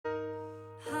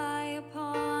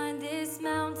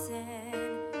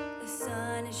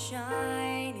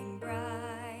shining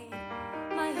bright.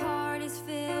 My heart is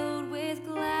filled with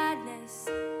gladness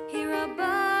here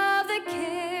above the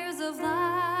cares of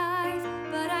life.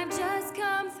 But I've just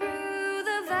come through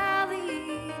the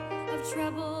valley of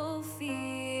trouble,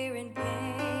 fear, and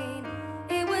pain.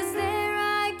 It was there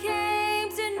I came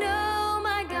to know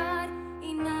my God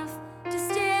enough to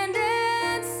stand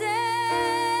and say,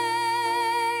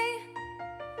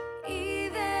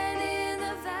 even in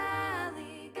the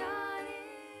valley, God is.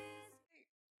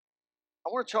 I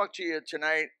want to talk to you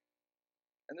tonight,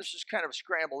 and this is kind of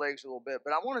scrambled eggs a little bit,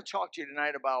 but I want to talk to you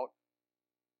tonight about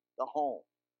the home.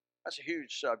 That's a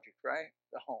huge subject, right?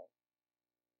 The home.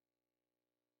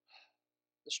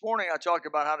 This morning I talked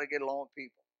about how to get along with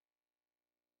people.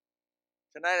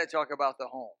 Tonight I talk about the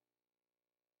home.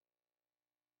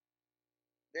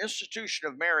 The institution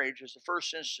of marriage is the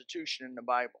first institution in the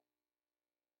Bible.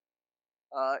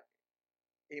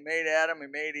 He made Adam, he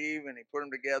made Eve, and he put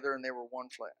them together, and they were one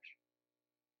flesh.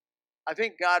 I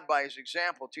think God, by his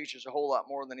example, teaches a whole lot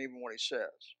more than even what he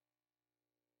says.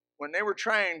 When they were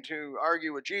trying to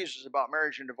argue with Jesus about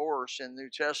marriage and divorce in the New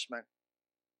Testament,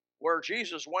 where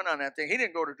Jesus went on that thing, he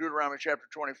didn't go to Deuteronomy chapter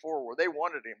 24 where they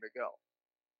wanted him to go.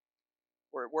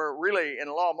 Where really, in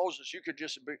the law of Moses, you could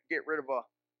just get rid of a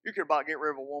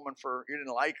woman for you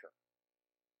didn't like her.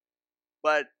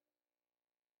 But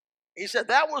he said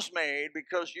that was made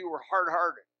because you were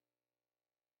hard-hearted.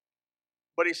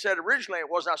 But he said originally it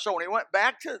was not so. And he went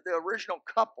back to the original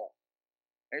couple.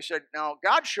 And he said, now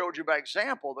God showed you by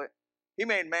example that he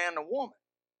made man and woman.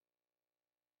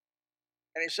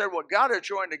 And he said, what God has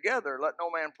joined together, let no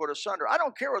man put asunder. I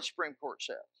don't care what the Supreme Court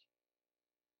says.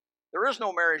 There is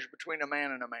no marriage between a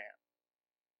man and a man.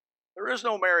 There is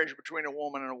no marriage between a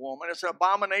woman and a woman. It's an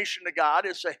abomination to God.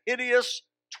 It's a hideous,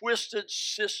 twisted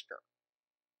sister.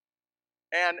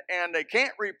 And they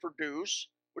can't reproduce,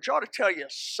 which ought to tell you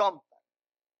something,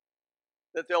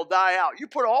 that they'll die out. You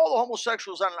put all the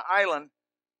homosexuals on an island,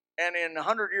 and in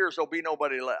 100 years, there'll be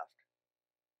nobody left.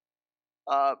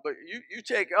 But you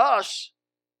take us,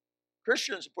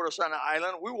 Christians, and put us on an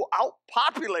island, we will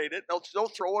outpopulate it. They'll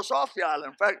throw us off the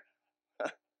island. In fact,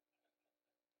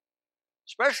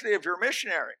 especially if you're a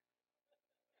missionary.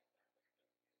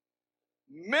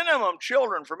 Minimum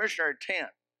children for missionary 10.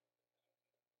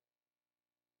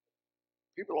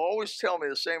 People always tell me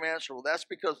the same answer. Well, that's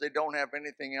because they don't have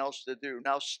anything else to do.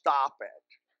 Now stop it.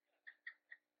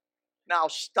 Now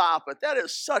stop it. That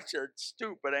is such a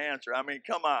stupid answer. I mean,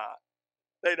 come on.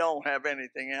 They don't have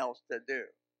anything else to do.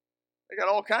 They got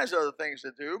all kinds of other things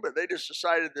to do, but they just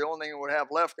decided the only thing they would have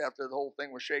left after the whole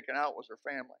thing was shaken out was their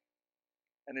family.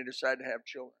 And they decided to have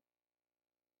children.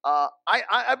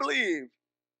 I believe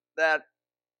that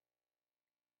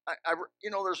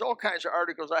there's all kinds of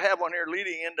articles. I have one here,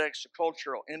 Leading Index to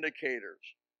Cultural Indicators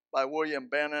by William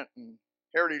Bennett and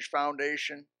Heritage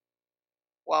Foundation.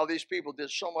 Wow, these people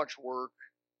did so much work,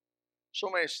 so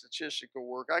many statistical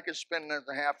work. I could spend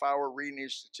a half hour reading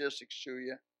these statistics to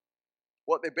you.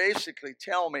 What they basically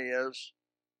tell me is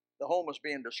the home is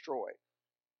being destroyed.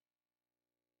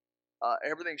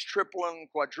 Everything's tripling,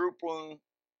 quadrupling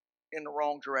in the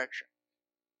wrong direction.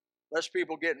 Less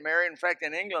people getting married. In fact,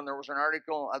 in England, there was an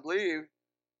article, I believe,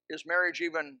 is marriage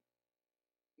even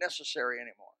necessary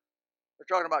anymore? They're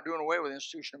talking about doing away with the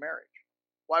institution of marriage.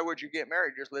 Why would you get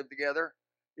married? Just live together.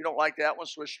 You don't like that one,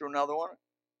 switch to another one.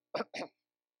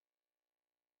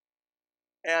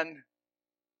 And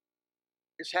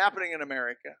it's happening in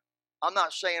America. I'm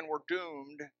not saying we're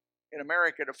doomed in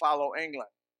America to follow England.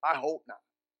 I hope not.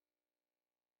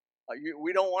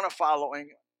 We don't want to follow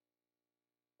England.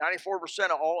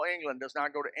 94% of all England does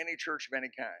not go to any church of any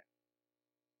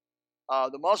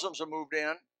kind. The Muslims have moved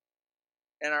in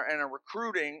and are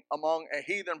recruiting among a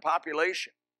heathen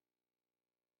population.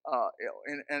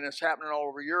 And it's happening all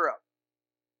over Europe.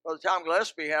 Brother Tom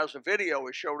Gillespie has a video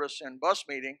he showed us in bus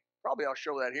meeting. Probably I'll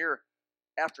show that here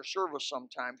after service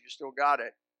sometime if you still got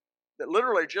it. That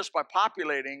literally just by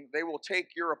populating, they will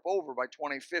take Europe over by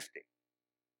 2050.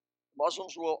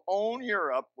 Muslims will own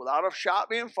Europe without a shot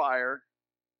being fired,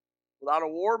 without a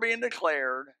war being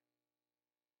declared.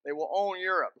 They will own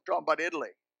Europe. We're talking about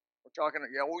Italy. We're talking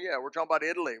about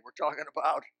Italy. We're talking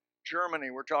about Germany.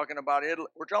 We're talking about Italy.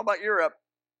 We're talking about Europe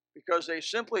because they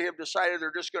simply have decided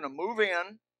they're just going to move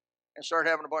in and start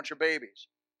having a bunch of babies.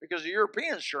 Because the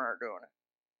Europeans sure aren't doing it.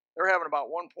 They're having about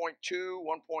 1.2,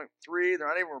 1.3. They're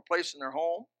not even replacing their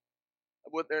home.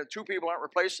 With their two people aren't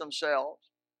replacing themselves.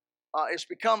 It's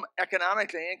become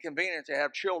economically inconvenient to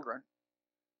have children.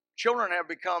 Children have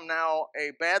become now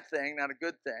a bad thing, not a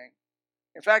good thing.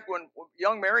 In fact, when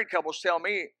young married couples tell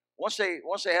me once they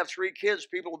have 3 kids,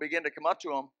 people will begin to come up to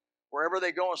them wherever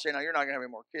they go and say, now you're not going to have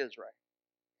any more kids, right?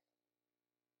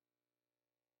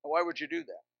 Why would you do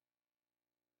that?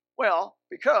 Well,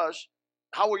 because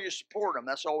how will you support them?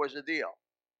 That's always the deal.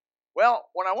 Well,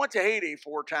 when I went to Haiti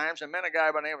 4 times, I met a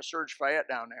guy by the name of Serge Fayette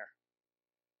down there.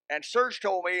 And Serge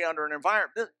told me under an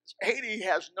environment, Haiti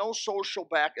has no social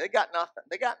back. They got nothing.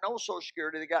 They got no social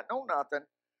security. They got no nothing.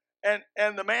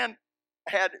 And the man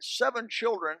had 7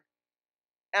 children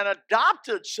and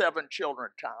adopted 7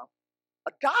 children, Tom.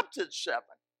 Adopted 7.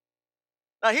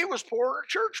 Now, he was poor in a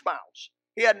church mouse.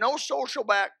 He had no social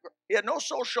back. He had no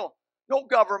social, no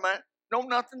government, no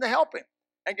nothing to help him.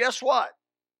 And guess what?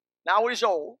 Now he's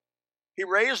old. He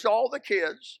raised all the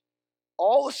kids,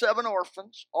 all the 7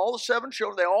 orphans, all the 7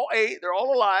 children. They all ate. They're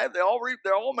all alive. They're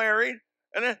all married.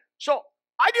 And then, so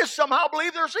I just somehow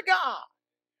believe there's a God,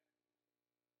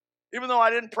 even though I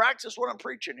didn't practice what I'm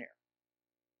preaching here.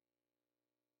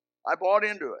 I bought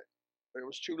into it, but it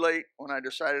was too late when I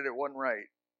decided it wasn't right.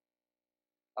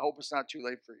 I hope it's not too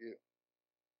late for you.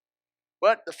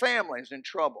 But the family's in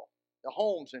trouble. The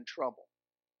home's in trouble.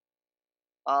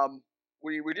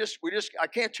 We just I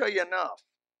can't tell you enough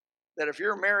that if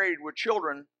you're married with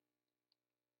children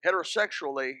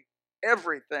heterosexually,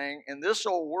 everything in this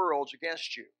old world's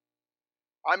against you.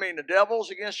 I mean, the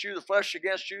devil's against you, the flesh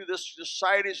against you, this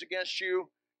society's against you,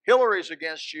 Hillary's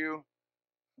against you.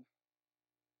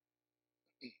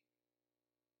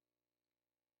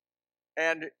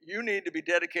 And you need to be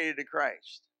dedicated to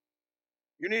Christ.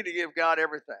 You need to give God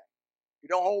everything. You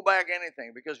don't hold back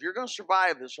anything, because you're going to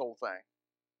survive this whole thing.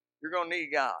 You're going to need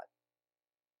God.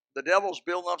 The devil's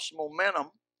building up some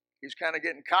momentum. He's kind of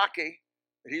getting cocky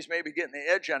that he's maybe getting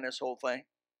the edge on this whole thing.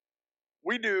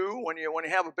 We do, when you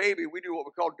have a baby, we do what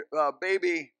we call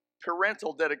baby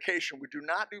parental dedication. We do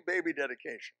not do baby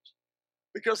dedications,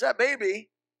 because that baby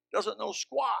doesn't know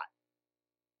squat.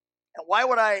 And why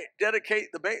would I dedicate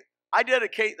the baby? I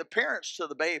dedicate the parents to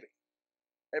the baby.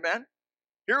 Amen?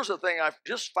 Here's the thing I've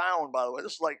just found, by the way.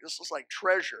 This is like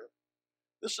treasure.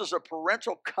 This is a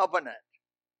parental covenant.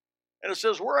 And it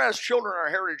says, whereas children are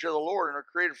heritage of the Lord and are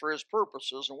created for his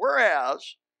purposes, and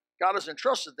whereas God has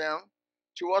entrusted them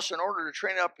to us in order to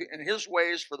train up in his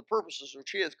ways for the purposes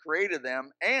which he hath created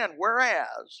them, and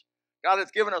whereas God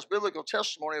hath given us biblical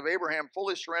testimony of Abraham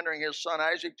fully surrendering his son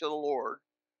Isaac to the Lord,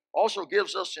 also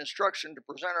gives us instruction to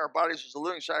present our bodies as a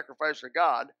living sacrifice to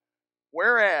God,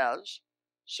 whereas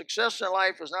success in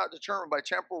life is not determined by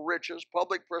temporal riches,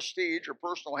 public prestige, or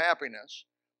personal happiness,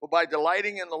 but by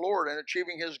delighting in the Lord and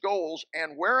achieving his goals,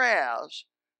 and whereas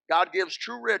God gives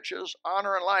true riches,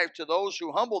 honor, and life to those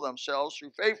who humble themselves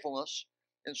through faithfulness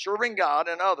in serving God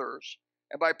and others,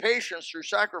 and by patience through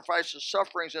sacrifices,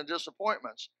 sufferings, and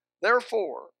disappointments.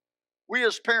 Therefore, we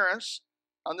as parents,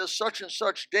 on this such and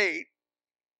such date,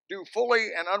 do fully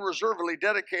and unreservedly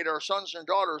dedicate our sons and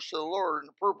daughters to the Lord and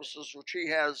the purposes which he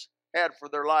has had for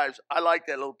their lives. I like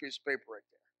that little piece of paper right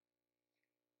there.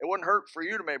 It wouldn't hurt for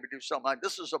you to maybe do something like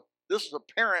this. This is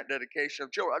a parent dedication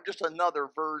of children, just another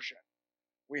version.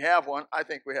 We have one. I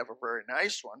think we have a very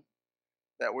nice one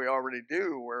that we already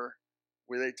do, where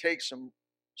they take some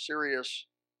serious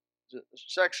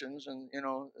sections and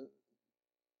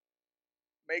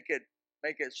make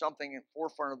it something in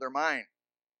forefront of their mind.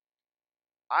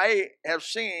 I have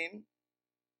seen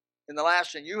in the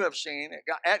last, and you have seen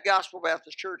at Gospel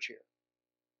Baptist Church here,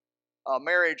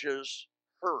 marriages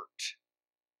hurt,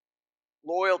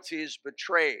 loyalties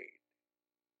betrayed,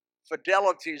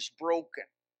 fidelities broken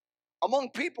among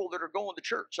people that are going to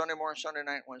church Sunday morning, Sunday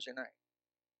night, Wednesday night,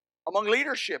 among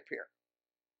leadership here.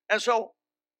 And so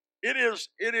it is,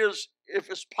 if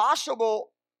it's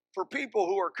possible for people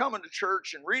who are coming to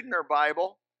church and reading their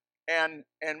Bible and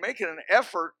making an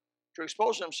effort to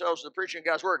expose themselves to the preaching of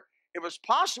God's word, if it's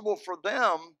possible for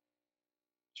them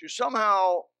to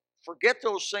somehow forget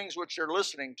those things which they're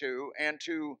listening to and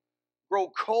to grow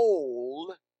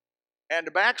cold and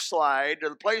to backslide to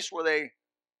the place where they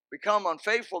become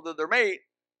unfaithful to their mate,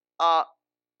 I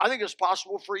think it's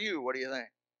possible for you. What do you think?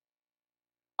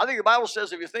 I think the Bible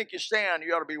says if you think you stand,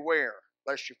 you ought to beware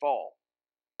lest you fall.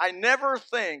 I never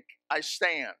think I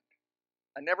stand.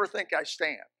 I never think I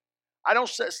stand. I don't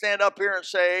stand up here and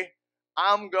say,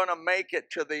 I'm going to make it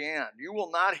to the end. You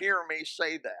will not hear me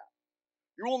say that.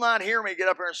 You will not hear me get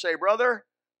up here and say, brother,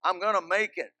 I'm going to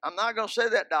make it. I'm not going to say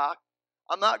that, Doc.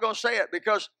 I'm not going to say it,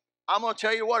 because I'm going to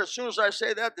tell you what, as soon as I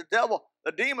say that, the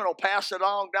demon will pass it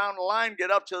on down the line,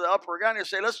 get up to the upper guy and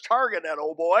say, let's target that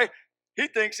old boy. He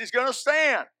thinks he's going to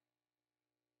stand.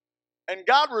 And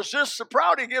God resists the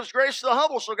proud. He gives grace to the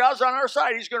humble. So God's on our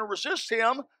side. He's going to resist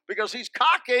him because he's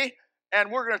cocky,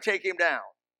 and we're going to take him down.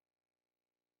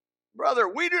 Brother,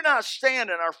 we do not stand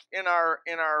in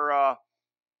our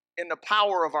in the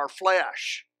power of our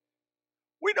flesh.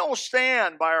 We don't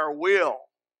stand by our will.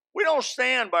 We don't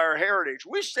stand by our heritage.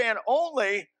 We stand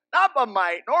only, not by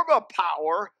might nor by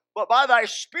power, but by thy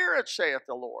Spirit, saith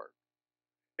the Lord.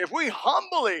 If we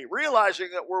humbly, realizing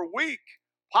that we're weak,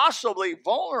 possibly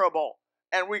vulnerable,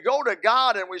 and we go to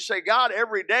God and we say, God,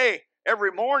 every day,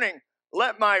 every morning,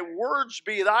 let my words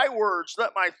be thy words,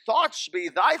 let my thoughts be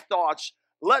thy thoughts,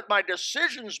 let my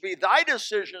decisions be thy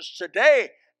decisions today,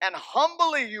 and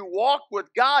humbly you walk with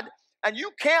God. And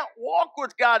you can't walk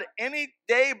with God any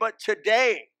day but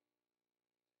today.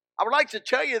 I would like to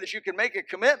tell you that you can make a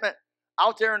commitment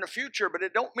out there in the future, but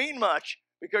it don't mean much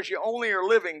because you only are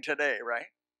living today, right?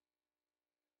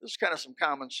 This is kind of some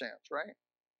common sense, right?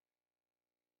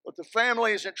 But the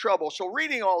family is in trouble. So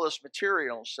reading all this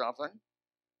material and stuff, and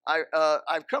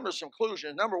I've come to some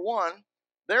conclusions. Number one,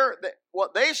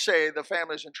 what they say the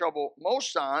family's in trouble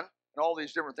most on, and all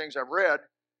these different things I've read,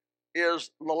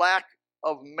 is the lack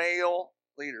of male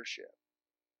leadership.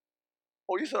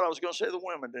 Oh, you thought I was going to say the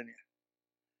women, didn't you?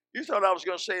 You thought I was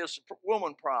going to say it's a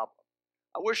woman problem.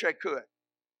 I wish I could.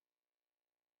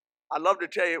 I'd love to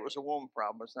tell you it was a woman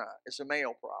problem. It's not. It's a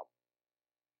male problem.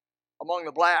 Among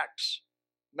the blacks,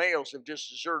 males have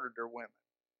just deserted their women.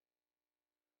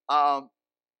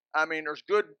 I mean, there's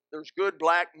good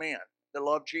black men that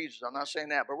love Jesus. I'm not saying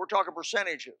that, but we're talking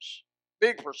percentages,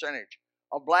 big percentage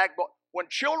of black. When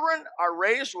children are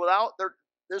raised without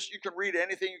this, you can read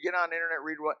anything you get on the internet,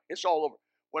 read what, it's all over.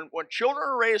 When children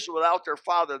are raised without their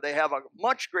father, they have a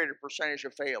much greater percentage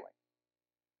of failing.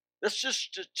 This is just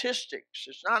statistics.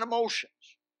 It's not emotions.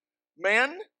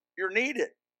 Men, you're needed.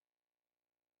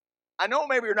 I know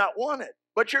maybe you're not wanted,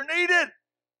 but you're needed.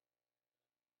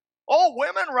 Oh,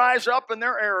 women rise up in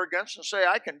their arrogance and say,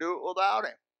 I can do it without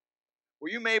him.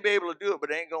 Well, you may be able to do it,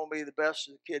 but it ain't going to be the best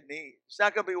the kid needs. It's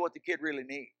not going to be what the kid really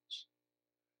needs.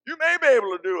 You may be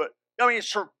able to do it. I mean,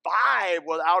 survive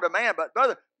without a man. But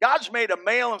brother, God's made a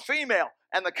male and female.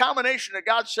 And the combination that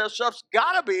God sets up's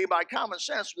got to be, by common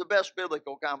sense, the best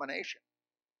biblical combination.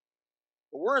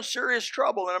 But we're in serious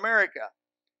trouble in America.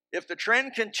 If the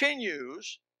trend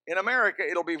continues in America,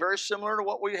 it'll be very similar to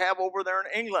what we have over there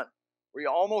in England, where you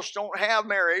almost don't have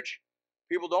marriage.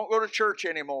 People don't go to church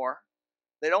anymore.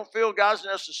 They don't feel God's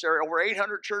necessary. Over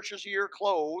 800 churches a year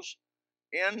close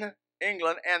in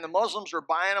England, and the Muslims are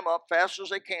buying them up fast as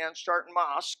they can, starting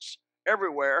mosques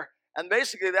everywhere. And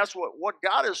basically that's what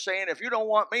God is saying. If you don't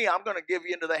want me, I'm going to give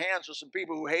you into the hands of some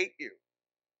people who hate you.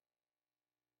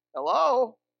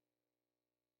 Hello?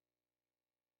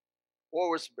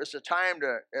 Well, it's a time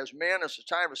to, as men, it's a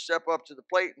time to step up to the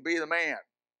plate and be the man.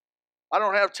 I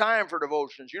don't have time for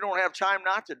devotions. You don't have time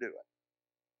not to do it.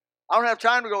 I don't have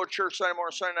time to go to church Sunday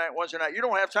morning, Sunday night, Wednesday night. You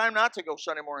don't have time not to go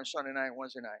Sunday morning, Sunday night,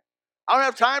 Wednesday night. I don't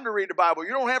have time to read the Bible.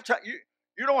 You don't have time.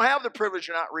 You don't have the privilege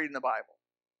of not reading the Bible.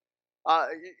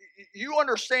 You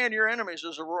understand your enemies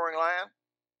as a roaring lion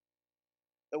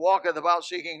that walketh about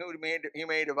seeking who he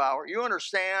may devour. You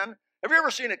understand? Have you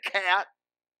ever seen a cat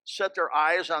set their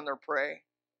eyes on their prey?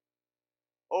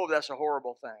 Oh, that's a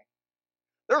horrible thing.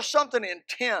 There's something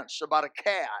intense about a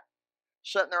cat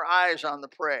setting their eyes on the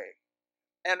prey.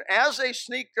 And as they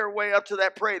sneak their way up to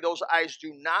that prey, those eyes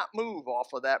do not move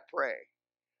off of that prey.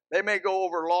 They may go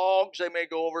over logs, they may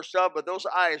go over stuff, but those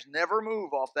eyes never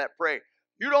move off that prey.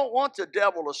 You don't want the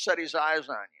devil to set his eyes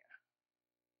on you.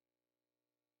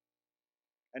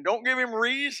 And don't give him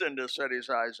reason to set his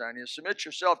eyes on you. Submit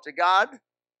yourself to God.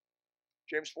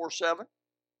 James 4:7.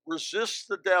 Resist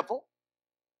the devil.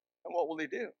 And what will he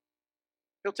do?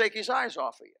 He'll take his eyes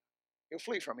off of you. He'll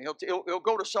flee from you. He'll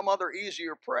go to some other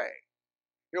easier prey.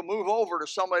 He'll move over to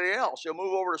somebody else. He'll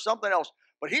move over to something else.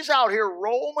 But he's out here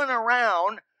roaming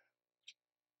around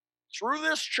through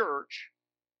this church,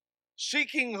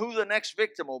 seeking who the next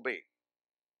victim will be,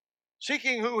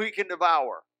 seeking who he can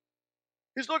devour.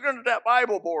 He's looking at that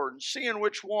Bible board and seeing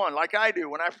which one, like I do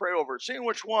when I pray over it, seeing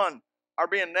which one are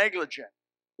being negligent,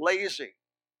 lazy,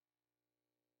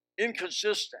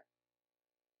 inconsistent,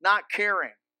 not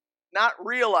caring, not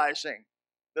realizing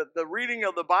that the reading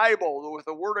of the Bible with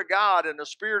the Word of God and the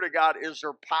Spirit of God is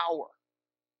their power.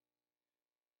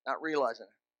 Not realizing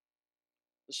it.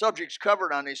 The subjects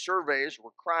covered on these surveys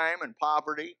were crime and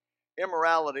poverty,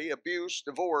 immorality, abuse,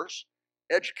 divorce,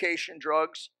 education,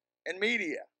 drugs, and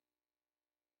media.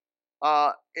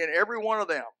 In every one of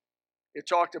them, it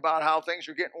talked about how things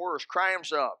are getting worse.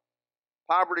 Crime's up,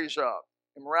 poverty's up,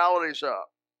 immorality's up,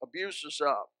 abuse is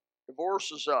up,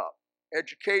 divorce is up,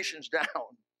 education's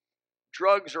down,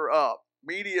 drugs are up,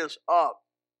 media's up.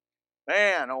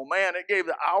 Man, oh man, it gave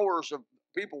the hours of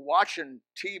people watching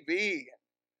TV,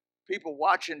 people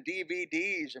watching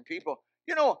DVDs, and people,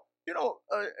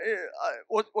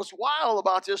 What's wild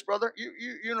about this, brother?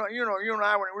 You and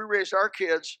I, when we raised our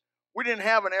kids, we didn't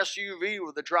have an SUV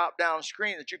with a drop-down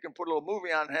screen that you can put a little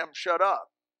movie on and have them shut up.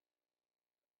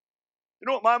 You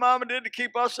know what my mama did to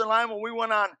keep us in line when we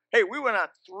went on? Hey, we went on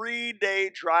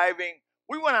 3-day driving.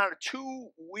 We went on a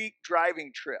 2-week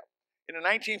driving trip in a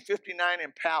 1959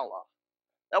 Impala.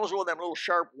 That was one of them little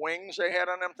sharp wings they had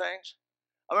on them things.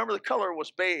 I remember the color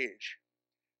was beige.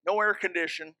 No air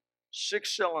condition,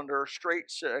 6-cylinder, straight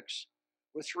 6,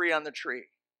 with 3 on the tree.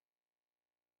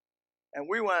 And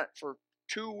we went for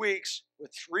 2 weeks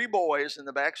with 3 boys in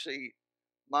the back seat,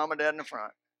 mom and dad in the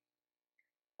front.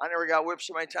 I never got whipped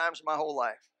so many times in my whole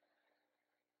life.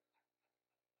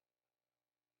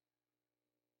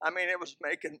 I mean, it was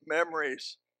making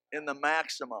memories in the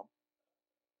maximum.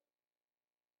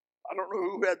 I don't know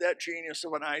who had that genius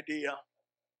of an idea.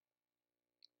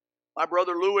 My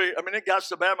brother Louis, it got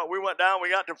so bad. We went down, we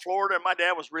got to Florida, and my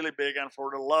dad was really big on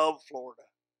Florida, loved Florida.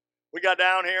 We got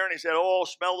down here, and he said, oh,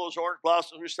 smell those orange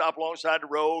blossoms. We stopped alongside the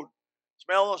road.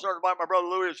 Smell those orange blossoms. My brother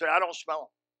Louis said, I don't smell them.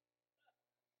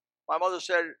 My mother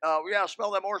said, yeah,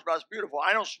 smell them orange blossoms. Beautiful.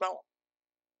 I don't smell them.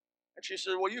 And she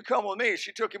said, well, you come with me.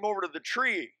 She took him over to the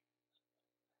tree.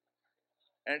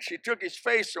 And she took his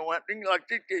face and went, like,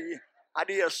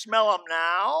 do you smell them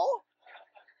now?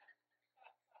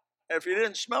 And if he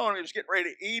didn't smell them, he was getting ready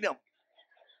to eat them.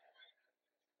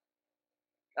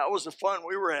 That was the fun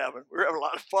we were having. We were having a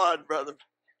lot of fun, brother.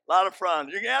 A lot of fun.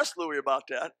 You can ask Louis about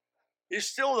that. He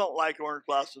still don't like orange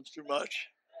blossoms too much.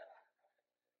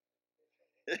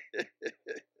 I'm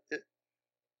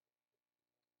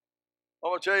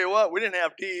going to tell you what, we didn't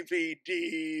have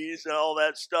DVDs and all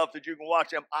that stuff that you can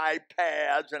watch them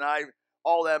iPads and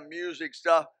all that music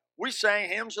stuff. We sang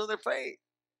hymns of the faith.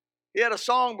 He had a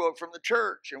songbook from the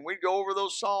church, and we'd go over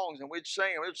those songs, and we'd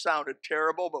sing them. It sounded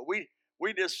terrible, but we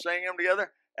just sang them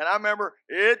together. And I remember,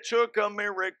 it took a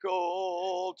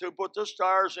miracle to put the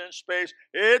stars in space.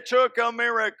 It took a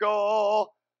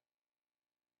miracle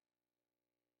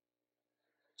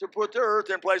to put the earth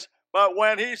in place. But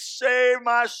when he saved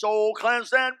my soul,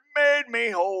 cleansed and made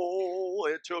me whole,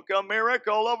 it took a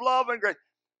miracle of love and grace.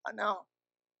 I know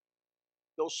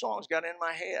those songs got in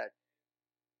my head.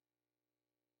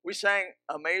 We sang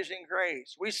Amazing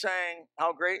Grace. We sang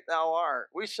How Great Thou Art.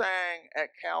 We sang at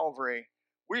Calvary.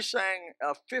 We sang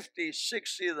 50,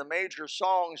 60 of the major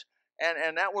songs,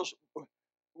 and that was,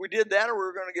 we did that or we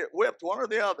were going to get whipped, one or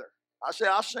the other. I said,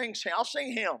 I'll sing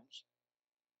hymns.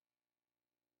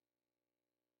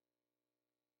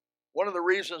 One of the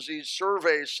reasons these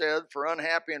surveys said for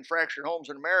unhappy and fractured homes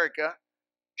in America,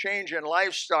 change in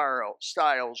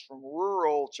styles from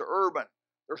rural to urban.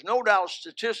 There's no doubt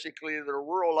statistically that a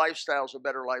rural lifestyle is a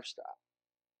better lifestyle.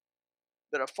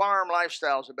 That a farm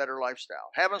lifestyle is a better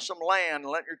lifestyle. Having some land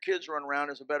and letting your kids run around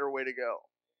is a better way to go.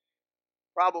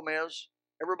 Problem is,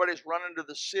 everybody's running to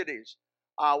the cities.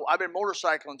 I've been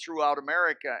motorcycling throughout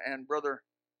America, and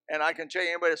I can tell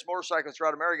you, anybody that's motorcycling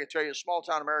throughout America can tell you, small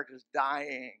town America is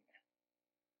dying.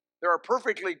 There are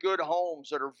perfectly good homes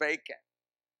that are vacant.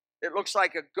 It looks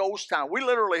like a ghost town. We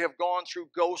literally have gone through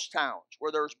ghost towns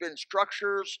where there's been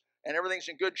structures and everything's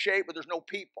in good shape, but there's no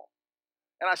people.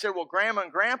 And I said, well, Grandma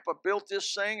and Grandpa built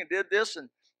this thing and did this, and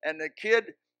the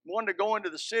kid wanted to go into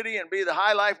the city and be the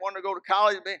high life, wanted to go to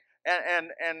college,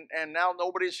 and now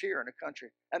nobody's here in the country.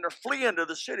 And they're fleeing to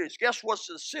the cities. Guess what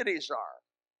the cities are?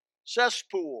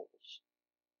 Cesspools.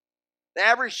 The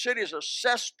average city is a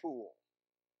cesspool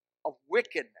of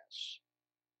wickedness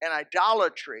and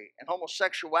idolatry and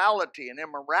homosexuality and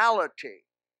immorality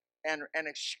and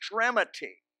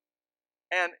extremity.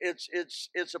 And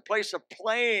it's a place of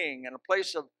playing and a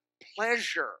place of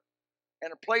pleasure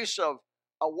and a place of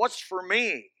what's for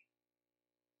me.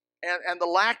 And the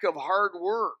lack of hard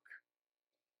work,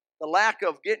 the lack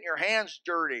of getting your hands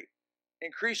dirty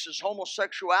increases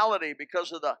homosexuality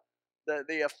because of the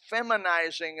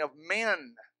effeminizing of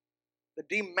men, the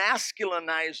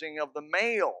demasculinizing of the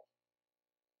male.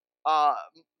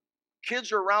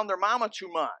 Kids are around their mama too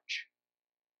much.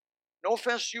 No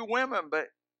offense to you women, but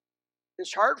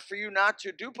it's hard for you not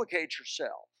to duplicate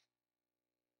yourself.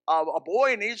 A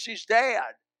boy needs his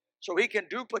dad so he can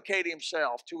duplicate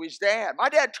himself to his dad. My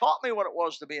dad taught me what it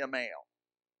was to be a male.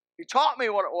 He taught me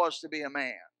what it was to be a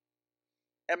man.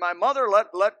 And my mother let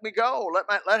me go,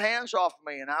 let hands off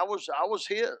me, and I was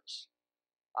his.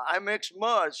 I mixed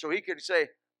mud so he could say,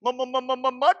 mud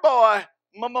boy,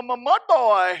 mud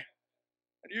boy.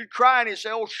 And you'd cry and he'd say,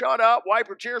 oh, shut up, wipe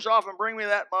your tears off and bring me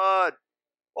that mud.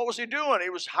 What was he doing? He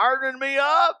was hardening me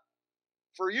up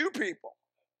for you people.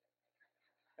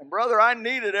 And brother, I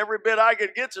needed every bit I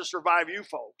could get to survive you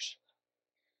folks.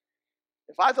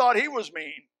 If I thought he was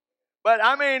mean, But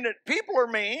I mean, people are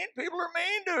mean. People are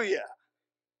mean to you.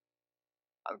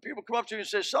 I mean, people come up to you and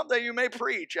say, someday you may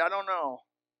preach. I don't know.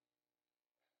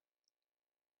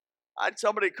 I had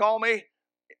somebody call me.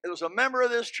 It was a member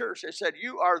of this church. They said,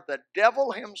 you are the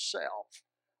devil himself.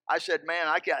 I said, man,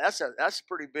 I can't. That's a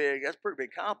pretty big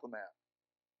compliment.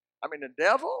 I mean, the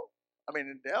devil? I'm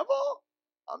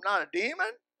not a demon?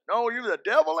 No, you're the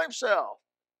devil himself.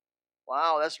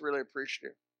 Wow, that's really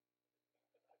appreciative.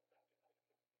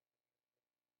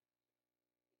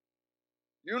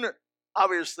 Unit,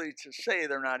 obviously, to say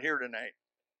they're not here tonight.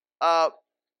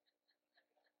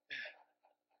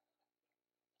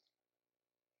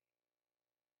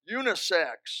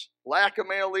 Unisex, lack of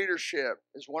male leadership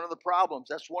is one of the problems.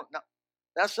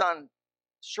 That's on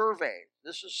survey.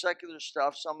 This is secular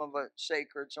stuff. Some of it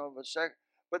sacred, some of it secular.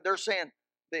 But they're saying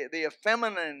the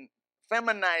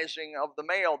feminizing of the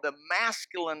male, the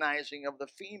masculinizing of the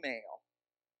female,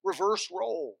 reverse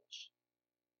roles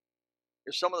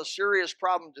is some of the serious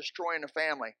problems destroying the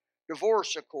family.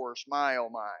 Divorce, of course, my oh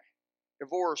my.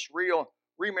 Divorce,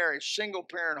 remarriage, single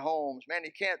parent homes. Man,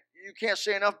 you can't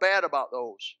say enough bad about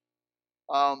those.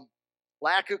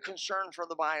 Lack of concern for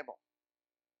the Bible.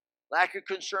 Lack of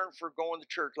concern for going to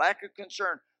church. Lack of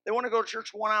concern. They want to go to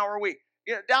church 1 hour a week.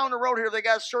 Down the road here, they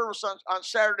got service on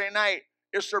Saturday night.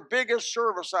 It's their biggest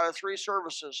service out of 3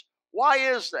 services. Why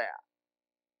is that?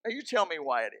 Now, you tell me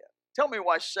why it is. Tell me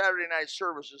why Saturday night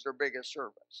service is their biggest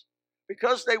service.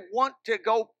 Because they want to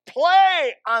go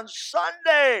play on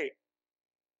Sunday.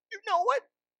 You know it.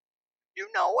 You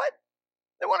know it.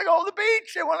 They want to go to the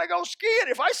beach. They want to go skiing.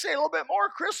 If I say a little bit more,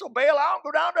 Chris will bail out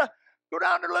and go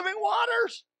down to Living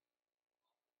Waters.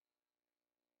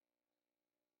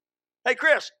 Hey,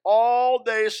 Chris, all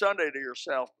day Sunday to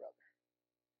yourself, brother.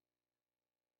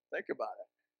 Think about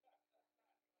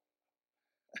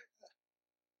it.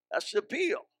 That's the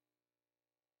appeal.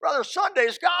 Brother,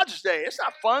 Sunday's God's day. It's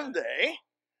not fun day.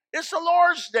 It's the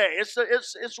Lord's day. It's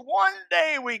one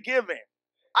day we give Him.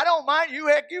 I don't mind you.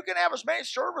 Heck, you can have as many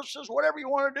services, whatever you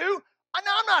want to do.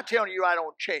 I'm not telling you I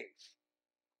don't chafe.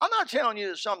 I'm not telling you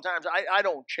that sometimes I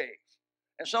don't chafe.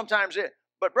 And sometimes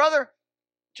but brother,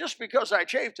 just because I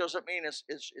chafe doesn't mean it's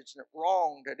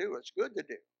wrong to do. It's good to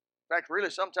do. In fact, really,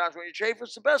 sometimes when you chafe,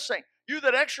 it's the best thing. You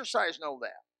that exercise know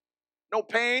that. No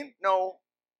pain, no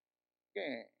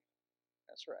gain.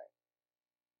 That's right.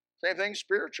 Same thing,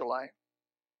 spiritual life.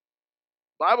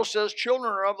 Bible says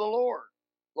children are of the Lord.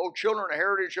 Lo, children, a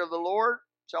heritage of the Lord.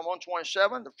 Psalm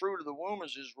 127, the fruit of the womb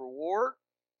is His reward.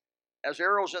 As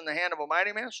arrows in the hand of a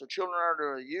mighty man, so children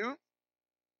are to youth.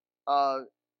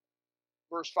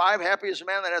 Verse 5, happy is the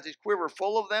man that hath his quiver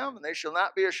full of them, and they shall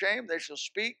not be ashamed. They shall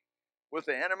speak with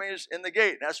the enemies in the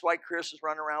gate. That's why Chris is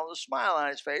running around with a smile on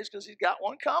his face, because he's got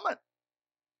one coming.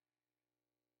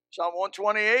 Psalm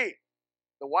 128,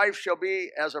 the wife shall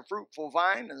be as a fruitful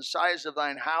vine in the size of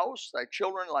thine house, thy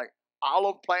children like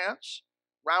olive plants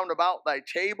round about thy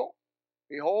table.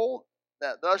 Behold,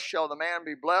 that thus shall the man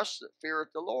be blessed that feareth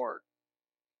the Lord.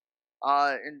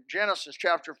 In Genesis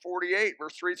chapter 48,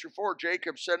 verse 3 through 4,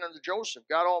 Jacob said unto Joseph,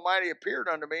 God Almighty appeared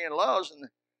unto me in Luz in the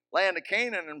land of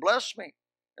Canaan and blessed me,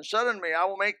 and said unto me, I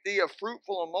will make thee a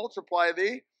fruitful and multiply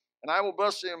thee, and I will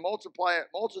bless thee and multiply a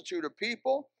multitude of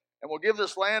people, and will give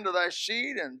this land to thy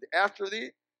seed and after thee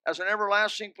as an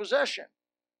everlasting possession.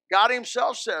 God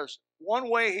Himself says one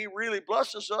way He really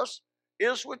blesses us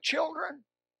is with children.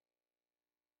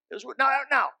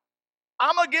 Now,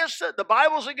 I'm against it, the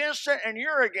Bible's against it, and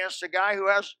you're against a guy who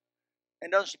has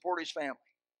and doesn't support his family.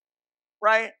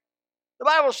 Right? The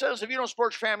Bible says if you don't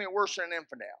support your family, you're worse than an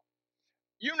infidel.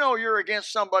 You know you're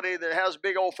against somebody that has a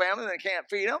big old family that can't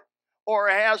feed them, or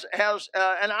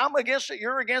and I'm against it,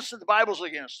 you're against it, the Bible's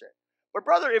against it. But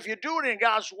brother, if you do it in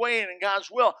God's way and in God's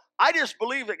will, I just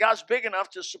believe that God's big enough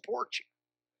to support you,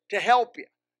 to help you,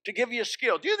 to give you a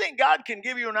skill. Do you think God can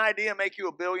give you an idea and make you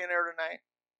a billionaire tonight?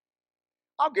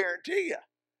 I'll guarantee you.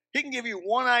 He can give you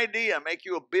one idea and make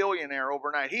you a billionaire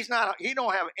overnight. He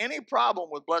don't have any problem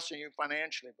with blessing you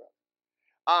financially,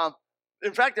 brother.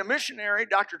 In fact, a missionary,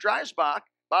 Dr. Dreisbach,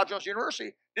 Bob Jones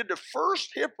University, did the first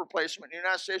hip replacement in the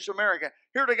United States of America.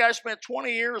 Here the guy spent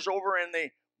 20 years over in the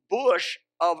bush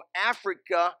of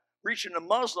Africa, reaching the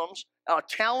Muslims, a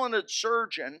talented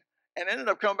surgeon, and ended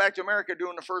up coming back to America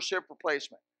doing the first hip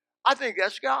replacement. I think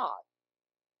that's God.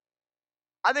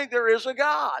 I think there is a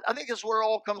God. I think that's where it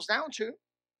all comes down to.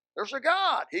 There's a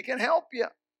God. He can help you.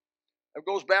 It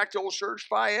goes back to old Serge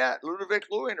Fayette, Ludovic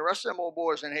Louis, and the rest of them old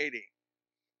boys in Haiti.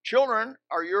 Children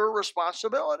are your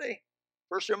responsibility.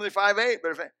 1 Timothy 5:8,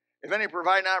 but if any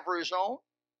provide not for his own,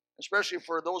 especially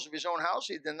for those of his own house,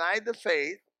 he denied the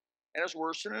faith and is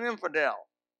worse than an infidel.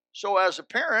 So as a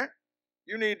parent,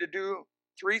 you need to do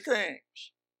three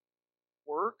things: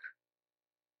 work,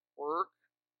 work,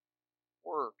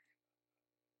 work.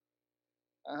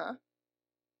 Uh-huh.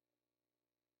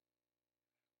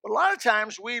 But a lot of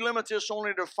times we limit this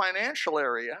only to financial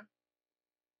area,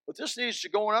 but this needs to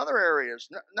go in other areas.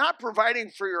 Not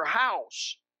providing for your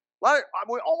house.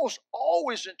 We almost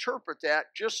always interpret that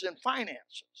just in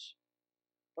finances.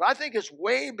 But I think it's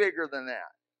way bigger than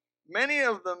that. Many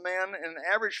of the men in the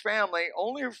average family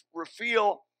only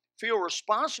feel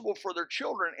responsible for their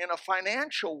children in a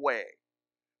financial way.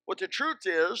 But the truth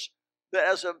is that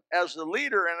as the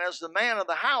leader and as the man of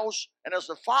the house and as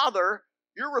the father,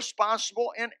 you're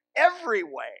responsible in every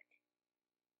way.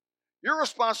 Your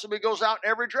responsibility goes out in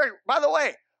every direction. By the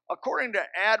way, according to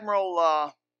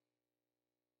Admiral,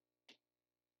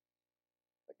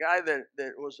 the guy that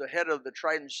was the head of the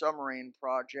Trident submarine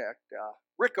project,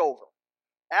 Rickover,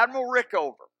 Admiral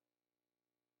Rickover,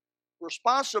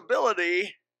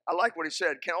 responsibility, I like what he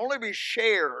said, can only be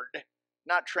shared,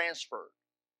 not transferred.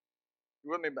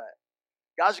 You with me, back?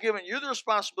 God's given you the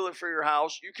responsibility for your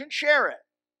house. You can share it.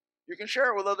 You can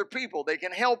share it with other people. They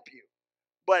can help you.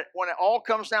 But when it all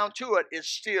comes down to it, it's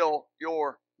still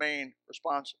your main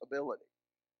responsibility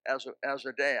as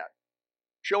a dad.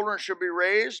 Children should be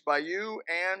raised by you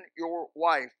and your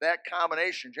wife. That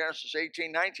combination, Genesis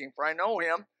 18:19. For I know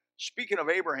him, speaking of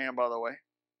Abraham, by the way,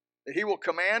 that he will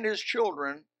command his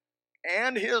children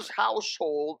and his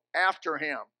household after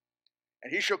him.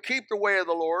 And he shall keep the way of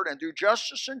the Lord and do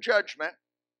justice and judgment,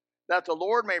 that the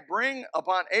Lord may bring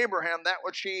upon Abraham that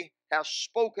which he has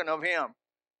spoken of him.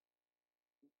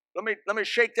 Let me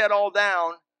shake that all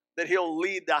down, that he'll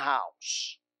lead the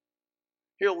house.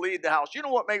 He'll lead the house. You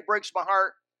know what breaks my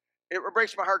heart? It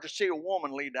breaks my heart to see a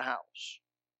woman lead the house.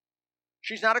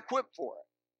 She's not equipped for it.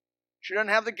 She doesn't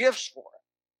have the gifts for it.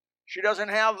 She doesn't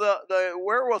have the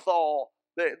wherewithal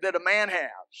that a man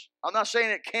has. I'm not saying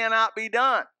it cannot be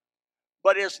done,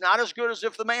 but it's not as good as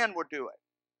if the man would do it.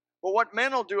 But what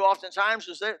men will do oftentimes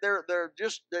is they're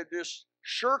just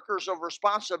shirkers of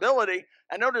responsibility,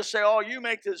 and they'll just say, "Oh, you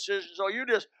make the decisions. Oh, you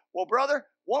just." Well, brother,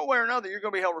 one way or another, you're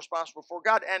going to be held responsible for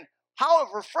God. And how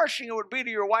refreshing it would be to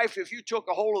your wife if you took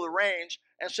a hold of the reins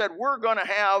and said, "We're going to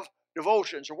have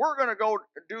devotions, and we're going to go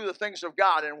do the things of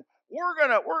God, and we're going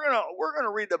to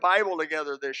read the Bible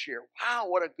together this year." Wow,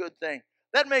 what a good thing!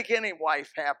 That'd make any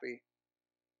wife happy.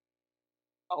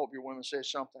 I hope your women say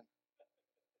something.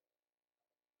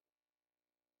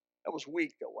 That was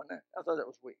weak, though, wasn't it? I thought that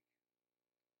was weak.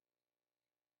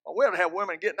 Well, we ought to have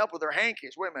women getting up with their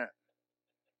hankies. Wait a minute.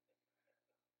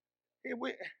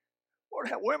 We ought to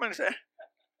have women say,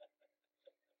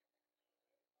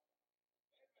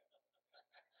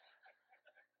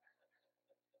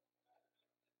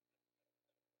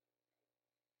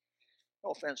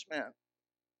 no offense, men.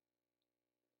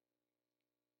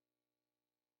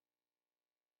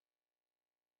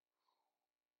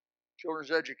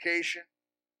 Children's education,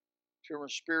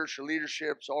 children's spiritual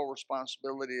leadership is all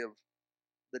responsibility of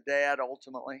the dad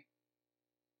ultimately.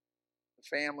 The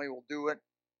family will do it.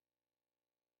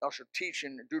 Thou shalt teach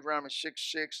in Deuteronomy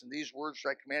 6:6, and these words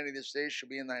that I command thee this day shall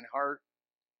be in thine heart.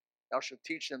 Thou shalt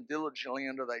teach them diligently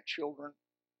unto thy children.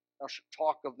 Thou shalt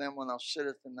talk of them when thou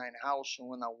sittest in thine house, and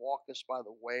when thou walkest by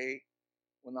the way,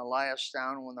 when thou liest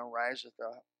down, and when thou risest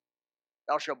up.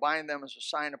 Thou shalt bind them as a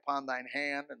sign upon thine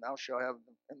hand, and thou shalt have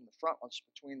them in the frontlets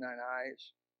between thine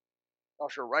eyes. Thou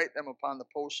shalt write them upon the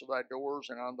posts of thy doors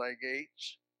and on thy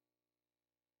gates.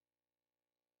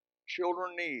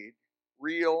 Children need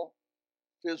real,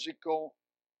 physical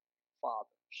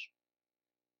fathers.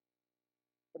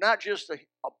 But not just a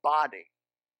body.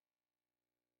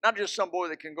 Not just some boy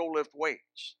that can go lift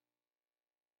weights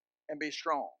and be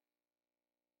strong,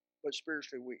 but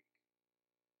spiritually weak.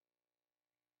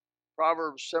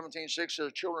 Proverbs 17:6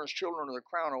 says, Children's children are the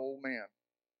crown of old men,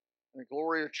 and the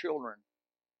glory of children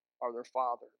are their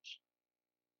fathers.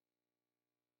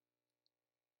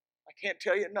 I can't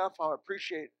tell you enough how I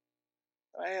appreciate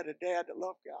that I had a dad that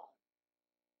loved God.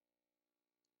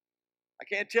 I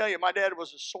can't tell you, my dad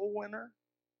was a soul winner.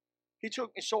 He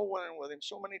took me soul winning with him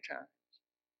so many times.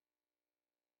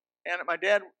 And my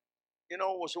dad,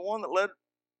 was the one that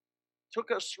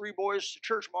took us three boys to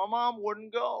church. My mom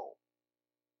wouldn't go.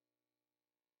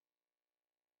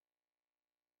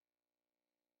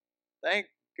 Thank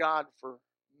God for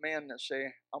men that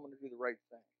say, I'm going to do the right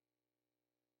thing.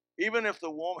 Even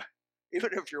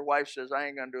if your wife says, I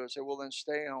ain't going to do it, say, well, then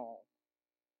stay home.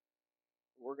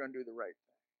 We're going to do the right thing.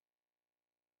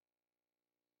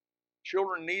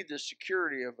 Children need the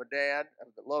security of a dad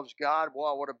that loves God.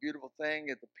 Wow, what a beautiful thing.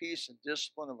 Get the peace and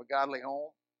discipline of a godly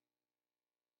home.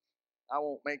 I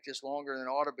won't make this longer than it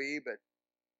ought to be, but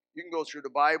You can go through the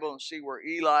Bible and see where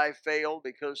Eli failed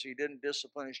because he didn't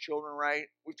discipline his children right.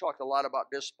 We've talked a lot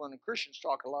about discipline, and Christians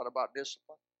talk a lot about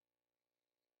discipline.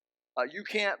 You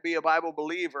can't be a Bible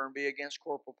believer and be against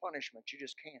corporal punishment. You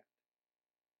just can't.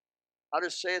 I'll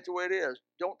just say it the way it is.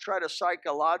 Don't try to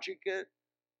psychologic it,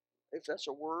 if that's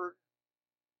a word.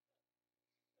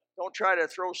 Don't try to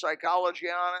throw psychology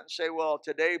on it and say, well,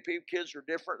 today kids are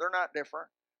different. They're not different.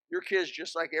 Your kid's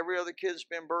just like every other kid's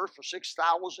been birthed for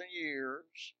 6,000 years.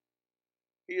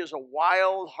 He is a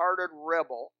wild-hearted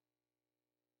rebel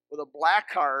with a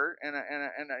black heart and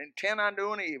an intent on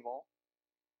doing evil.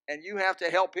 And you have to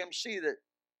help him see that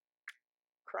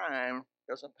crime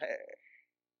doesn't pay.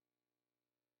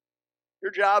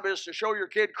 Your job is to show your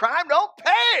kid crime don't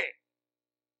pay.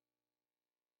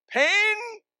 Pain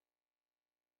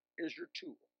is your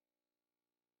tool.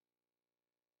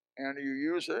 And you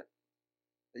use it.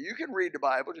 You can read the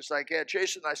Bible just like that.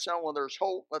 Chasten thy son while there's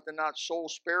hope. Let the not soul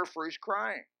spare for his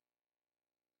crying.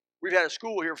 We've had a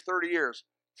school here for 30 years.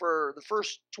 For the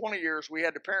first 20 years, we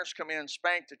had the parents come in and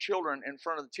spank the children in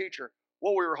front of the teacher.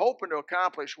 What we were hoping to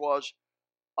accomplish was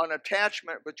an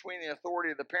attachment between the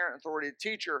authority of the parent and authority of the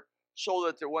teacher, so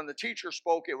that when the teacher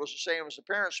spoke, it was the same as the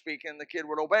parent speaking, the kid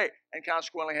would obey and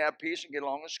consequently have peace and get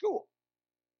along in school.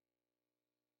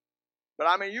 But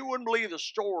I mean, you wouldn't believe the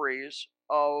stories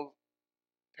of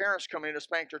parents coming in to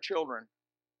spank their children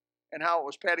and how it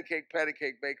was patty cake,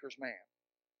 baker's man.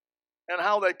 And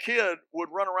how that kid would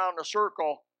run around in a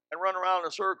circle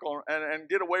and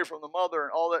get away from the mother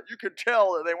and all that. You could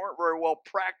tell that they weren't very well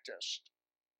practiced.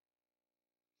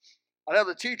 I'd have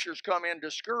the teachers come in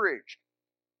discouraged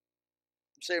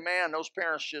and say, man, those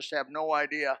parents just have no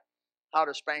idea how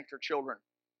to spank their children.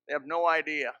 They have no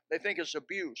idea. They think it's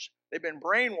abuse. They've been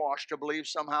brainwashed to believe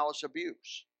somehow it's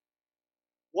abuse.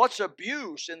 What's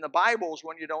abuse in the Bible is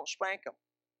when you don't spank them.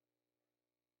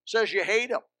 It says you hate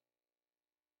them.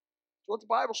 That's what the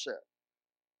Bible said.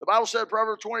 The Bible said,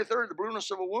 Proverbs 20:30, the blueness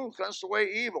of a wound cleanses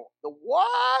away evil. The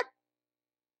what?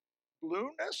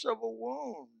 Blueness of a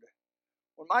wound.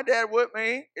 When my dad whipped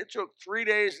me, it took 3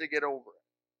 days to get over it.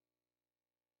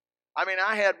 I mean,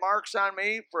 I had marks on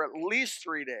me for at least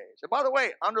 3 days. And by the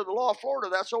way, under the law of Florida,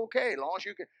 that's okay. As long as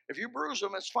you can, if you bruise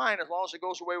them, it's fine as long as it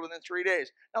goes away within 3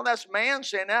 days. Now, that's man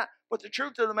saying that, but the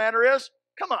truth of the matter is,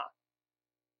 come on.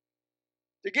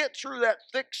 To get through that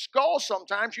thick skull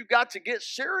sometimes, you've got to get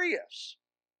serious.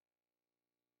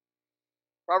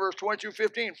 Proverbs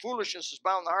 22:15, foolishness is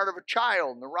bound in the heart of a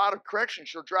child, and the rod of correction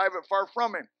shall drive it far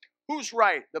from him. Who's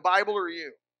right, the Bible or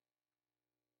you?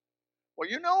 Well,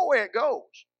 you know the way it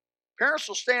goes. Parents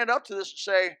will stand up to this and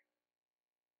say,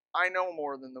 I know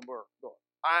more than the book.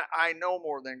 I know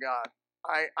more than God.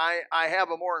 I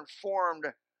have a more informed,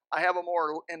 I have a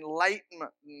more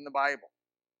enlightenment than the Bible.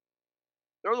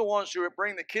 They're the ones who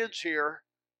bring the kids here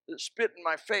that spit in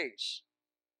my face.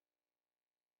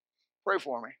 Pray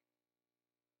for me.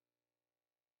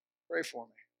 Pray for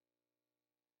me.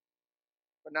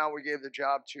 But now we gave the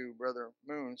job to Brother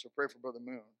Moon, so pray for Brother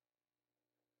Moon.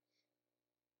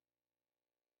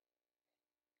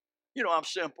 You know, I'm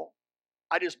simple.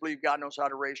 I just believe God knows how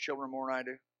to raise children more than I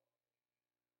do.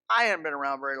 I haven't been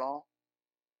around very long.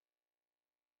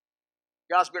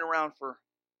 God's been around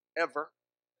forever.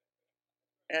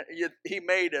 And He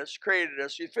made us, created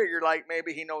us. You figure like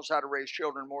maybe He knows how to raise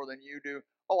children more than you do.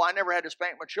 Oh, I never had to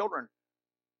spank my children.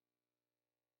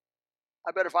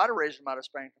 I bet if I'd have raised them, I'd have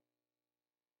spanked them.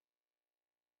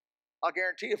 I'll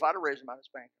guarantee if I'd have raised them, I'd have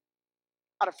spanked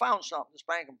them. I'd have found something to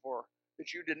spank them for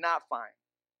that you did not find.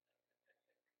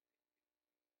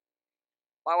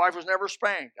 My wife was never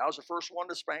spanked. I was the first one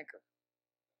to spank her.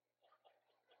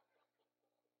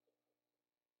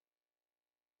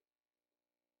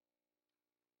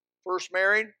 First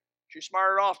married, she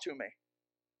smarted off to me.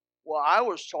 Well, I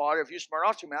was taught if you smart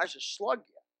off to me, I just slug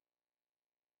you.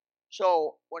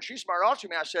 So when she smarted off to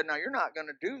me, I said, now you're not going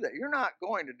to do that. You're not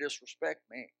going to disrespect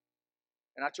me.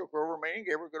 And I took her over me and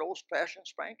gave her a good old-fashioned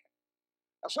spanking.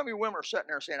 Now some of you women are sitting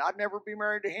there saying, I'd never be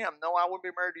married to him. No, I wouldn't be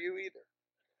married to you either.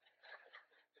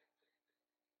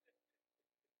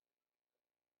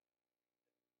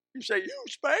 You say, you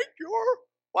spanked your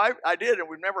wife? I did, and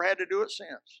we've never had to do it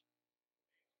since.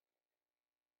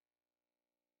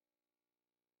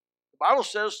 The Bible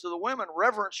says to the women,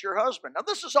 reverence your husband. Now,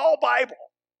 this is all Bible.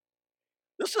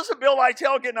 This isn't Bill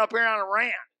Lytle getting up here on a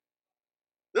rant.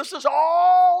 This is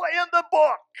all in the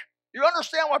book. You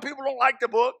understand why people don't like the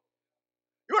book?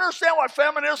 You understand why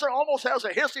feminism almost has a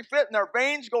hissy fit and their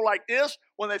veins go like this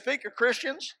when they think of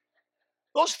Christians?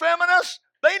 Those feminists,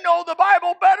 they know the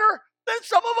Bible better than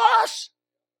some of us.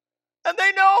 And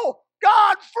they know,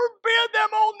 God forbid them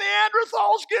old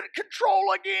Neanderthals get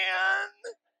control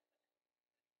again.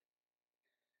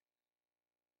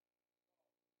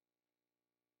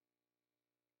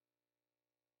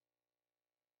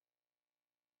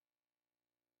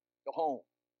 The home.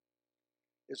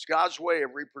 It's God's way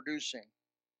of reproducing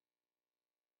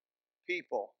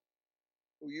people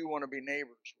who you want to be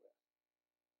neighbors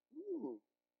with. Ooh.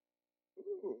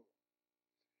 Ooh.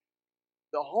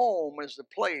 The home is the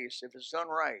place, if it's done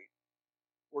right,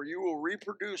 where you will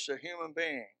reproduce a human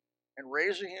being and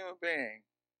raise a human being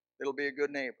that'll be a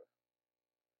good neighbor.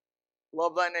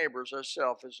 Love thy neighbor as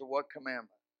thyself is the what commandment?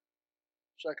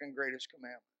 Second greatest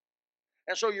commandment.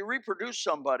 And so you reproduce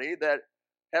somebody that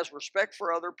has respect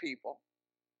for other people,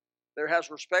 that has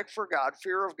respect for God,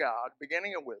 fear of God,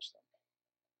 beginning of wisdom,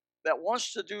 that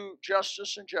wants to do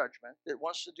justice and judgment, that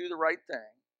wants to do the right thing.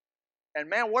 And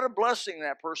man, what a blessing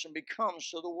that person becomes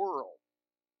to the world.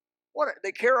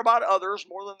 They care about others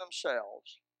more than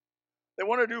themselves. They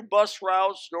want to do bus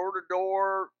routes, door to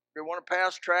door. They want to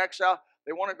pass tracts out.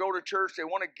 They want to go to church. They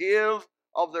want to give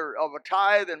of a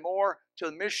tithe and more to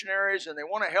the missionaries, and they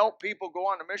want to help people go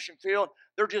on the mission field.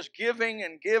 They're just giving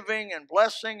and giving and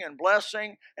blessing and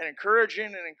blessing and encouraging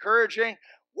and encouraging.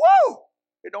 Whoa!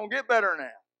 It don't get better than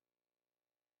that.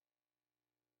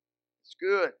 It's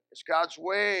good. It's God's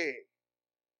way.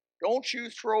 Don't you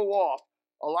throw off.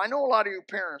 Oh, I know a lot of you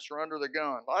parents are under the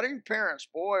gun. A lot of you parents,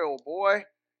 boy, oh boy,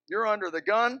 you're under the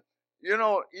gun. You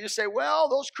know, you say, well,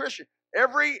 those Christians,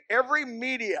 every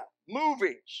media,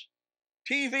 movies,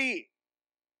 TV,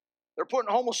 they're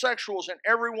putting homosexuals in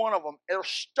every one of them.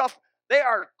 They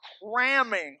are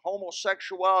cramming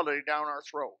homosexuality down our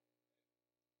throat.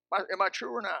 Am I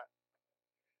true or not?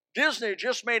 Disney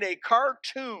just made a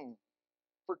cartoon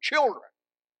for children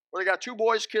where they got two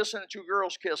boys kissing and two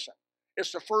girls kissing.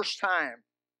 It's the first time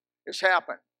it's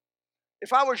happened.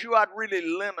 If I was you, I'd really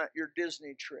limit your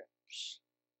Disney trips.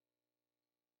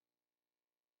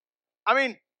 I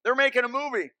mean, they're making a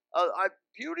movie,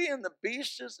 Beauty and the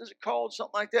Beast, is it called?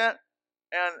 Something like that.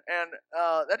 And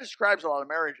that describes a lot of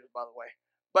marriages, by the way.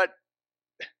 But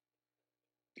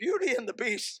Beauty and the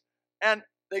Beast, and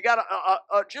they got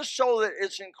just so that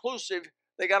it's inclusive,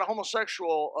 they got a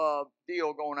homosexual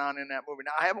deal going on in that movie.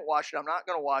 Now, I haven't watched it. I'm not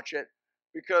going to watch it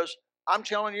because I'm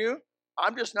telling you,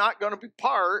 I'm just not going to be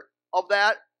part of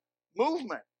that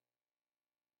movement.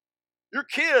 Your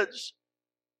kids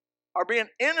are being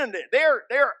inundated.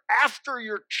 They're after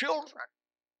your children.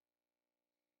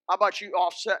 How about you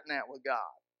offsetting that with God?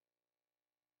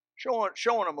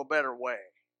 Showing them a better way.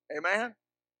 Amen?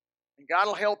 And God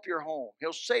will help your home.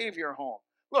 He'll save your home.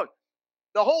 Look,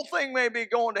 the whole thing may be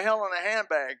going to hell in a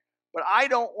handbag, but I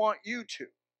don't want you to.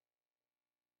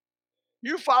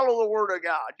 You follow the word of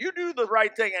God. You do the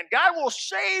right thing, and God will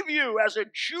save you as a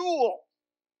jewel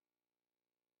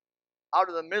out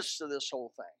of the midst of this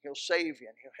whole thing. He'll save you,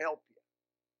 and He'll help you.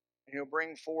 And He'll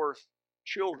bring forth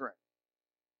children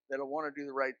that'll want to do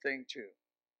the right thing too.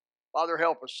 Father,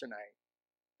 help us tonight.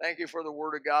 Thank you for the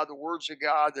word of God, the words of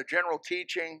God, the general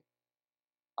teaching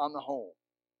on the home.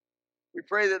 We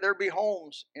pray that there be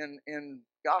homes in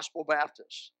Gospel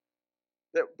Baptists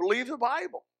that believe the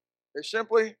Bible. They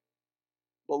simply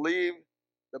believe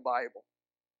the Bible.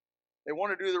 They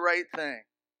want to do the right thing.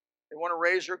 They want to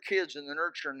raise their kids in the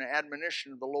nurture and the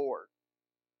admonition of the Lord.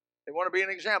 They want to be an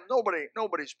example.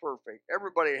 Nobody's perfect.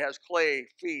 Everybody has clay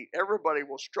feet. Everybody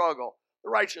will struggle. The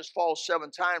righteous falls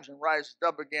 7 times and rises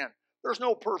up again. There's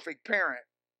no perfect parent.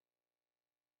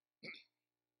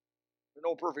 There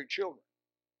are no perfect children.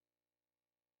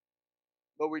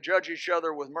 But we judge each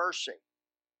other with mercy,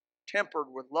 tempered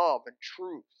with love and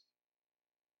truth.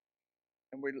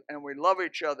 And we love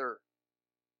each other,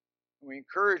 and we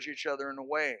encourage each other in a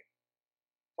way.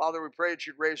 Father, we pray that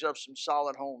you'd raise up some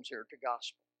solid homes here at the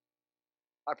gospel.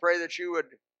 I pray that you would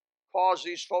cause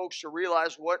these folks to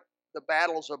realize what the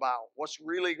battle's about, what's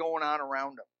really going on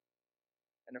around them.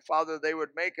 And that, Father, they would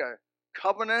make a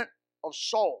covenant of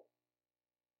soul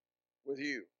with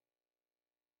you.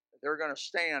 That they're going to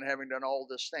stand, having done all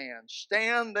to stand.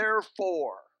 Stand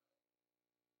therefore,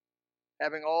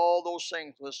 having all those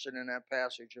things listed in that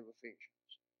passage of Ephesians.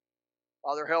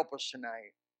 Father, help us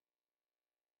tonight.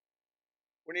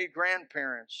 We need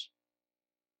grandparents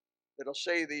that'll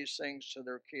say these things to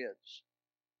their kids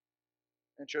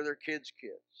and to their kids'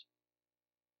 kids.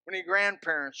 We need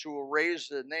grandparents who will raise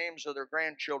the names of their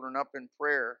grandchildren up in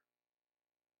prayer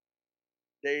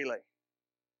daily.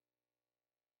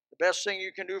 The best thing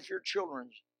you can do for your children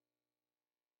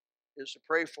is to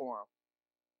pray for them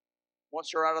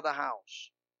once they're out of the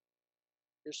house,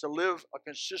 is to live a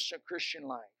consistent Christian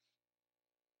life,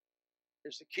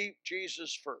 is to keep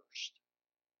Jesus first,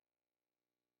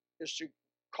 is to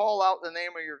call out the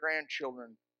name of your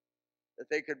grandchildren that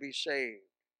they could be saved.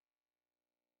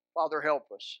 Father, help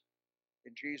us.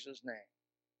 In Jesus' name,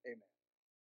 amen.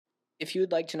 If you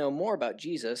would like to know more about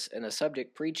Jesus and the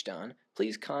subject preached on,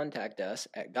 please contact us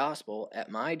at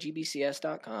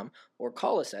gospel@mygbcs.com or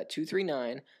call us at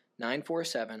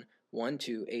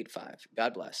 239-947-1285.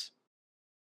 God bless.